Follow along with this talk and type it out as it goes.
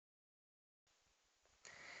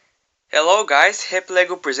Hello guys, Happy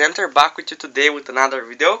Lego Presenter back with you today with another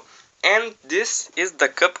video, and this is the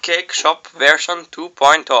Cupcake Shop version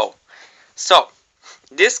 2.0. So,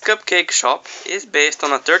 this Cupcake Shop is based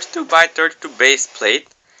on a 32 by 32 base plate,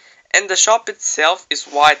 and the shop itself is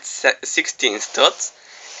wide 16 studs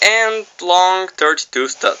and long 32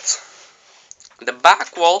 studs. The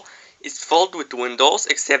back wall is filled with windows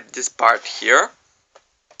except this part here,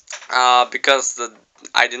 because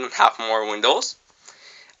I didn't have more windows.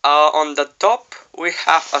 On the top we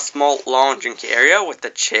have a small lounging area with a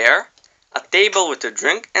chair, a table with a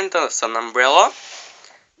drink and a sun umbrella.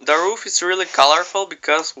 The roof is really colorful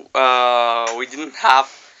because we didn't have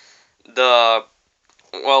the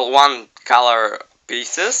one color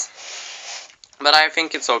pieces, but I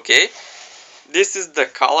think it's okay. This is the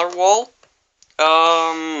color wall.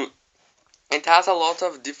 It has a lot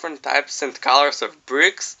of different types and colors of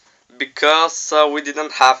bricks because we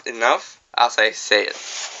didn't have enough, as I said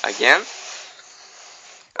again.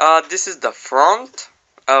 This is the front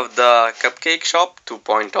of the Cupcake Shop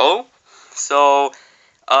 2.0. So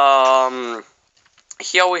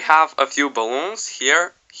here we have a few balloons,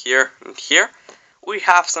 here, and here. We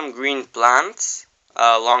have some green plants,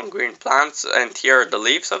 long green plants, and here are the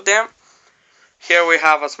leaves of them. Here we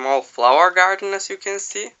have a small flower garden, as you can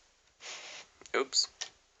see. Oops,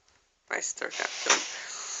 I still have them.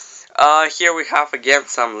 Here we have again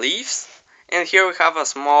some leaves. And here we have a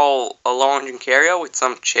small lounging area with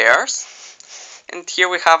some chairs. And here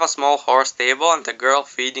we have a small horse stable and a girl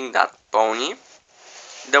feeding that pony.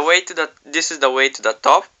 This is the way to the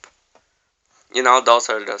top. You know, those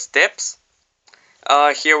are the steps.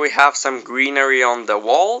 Here we have some greenery on the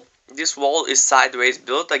wall. This wall is sideways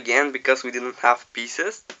built again because we didn't have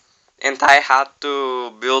pieces. And I had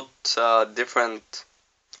to build a different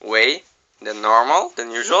way than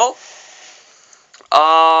usual.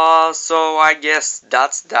 So I guess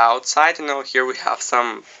that's the outside. You know, here we have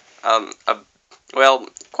some,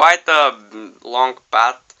 quite a long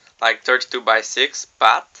path, like 32 by 6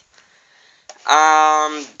 path.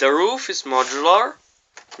 The roof is modular.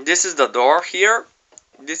 This is the door here.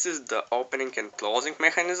 This is the opening and closing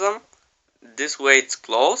mechanism. This way it's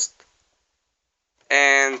closed.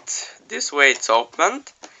 And this way it's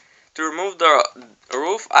opened. To remove the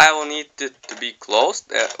roof, I will need it to be closed.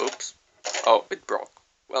 Oops. Oh, it broke.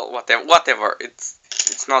 Well, whatever.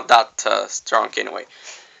 It's not that strong anyway.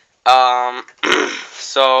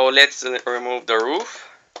 So let's remove the roof.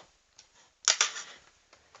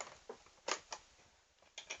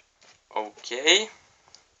 Okay.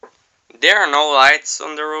 There are no lights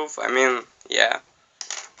on the roof. I mean, yeah,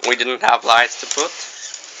 we didn't have lights to put.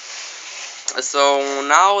 So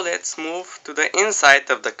now let's move to the inside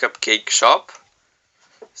of the Cupcake Shop.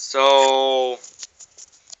 So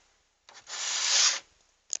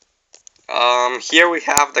here we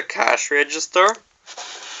have the cash register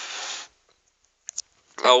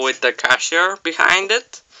with the cashier behind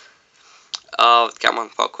it. Come on,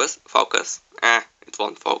 focus. It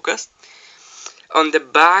won't focus. On the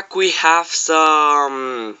back we have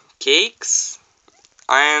some cakes,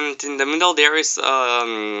 and in the middle there is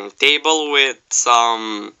a table with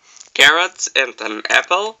some carrots and an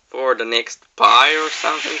apple for the next pie or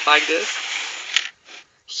something like this.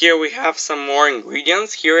 Here we have some more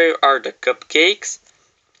ingredients. Here are the cupcakes.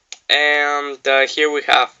 And here we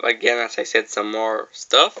have, again, as I said, some more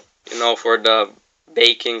stuff. You know, for the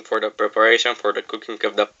baking, for the preparation, for the cooking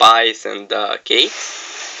of the pies and the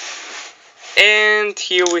cakes. And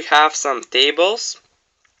here we have some tables.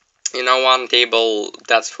 You know, one table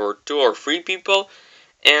that's for 2 or 3 people.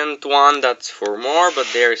 And one that's for more, but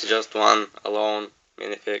there is just one alone.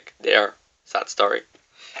 Minifig there. Sad story.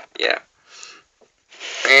 Yeah.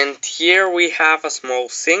 And here we have a small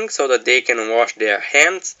sink so that they can wash their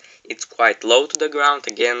hands. It's quite low to the ground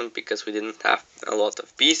again because we didn't have a lot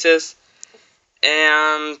of pieces.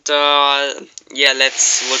 And yeah,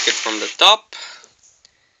 let's look it from the top.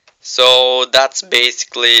 So that's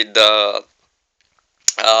basically the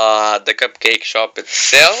Cupcake Shop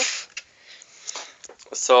itself.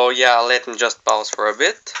 So yeah, let me just pause for a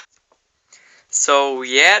bit. So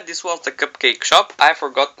yeah, this was the Cupcake Shop. I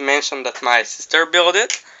forgot to mention that my sister built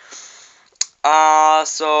it.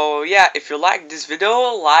 So yeah, if you like this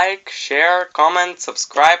video, like, share, comment,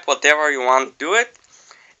 subscribe, whatever you want, do it.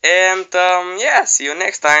 And yeah, see you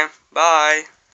next time. Bye.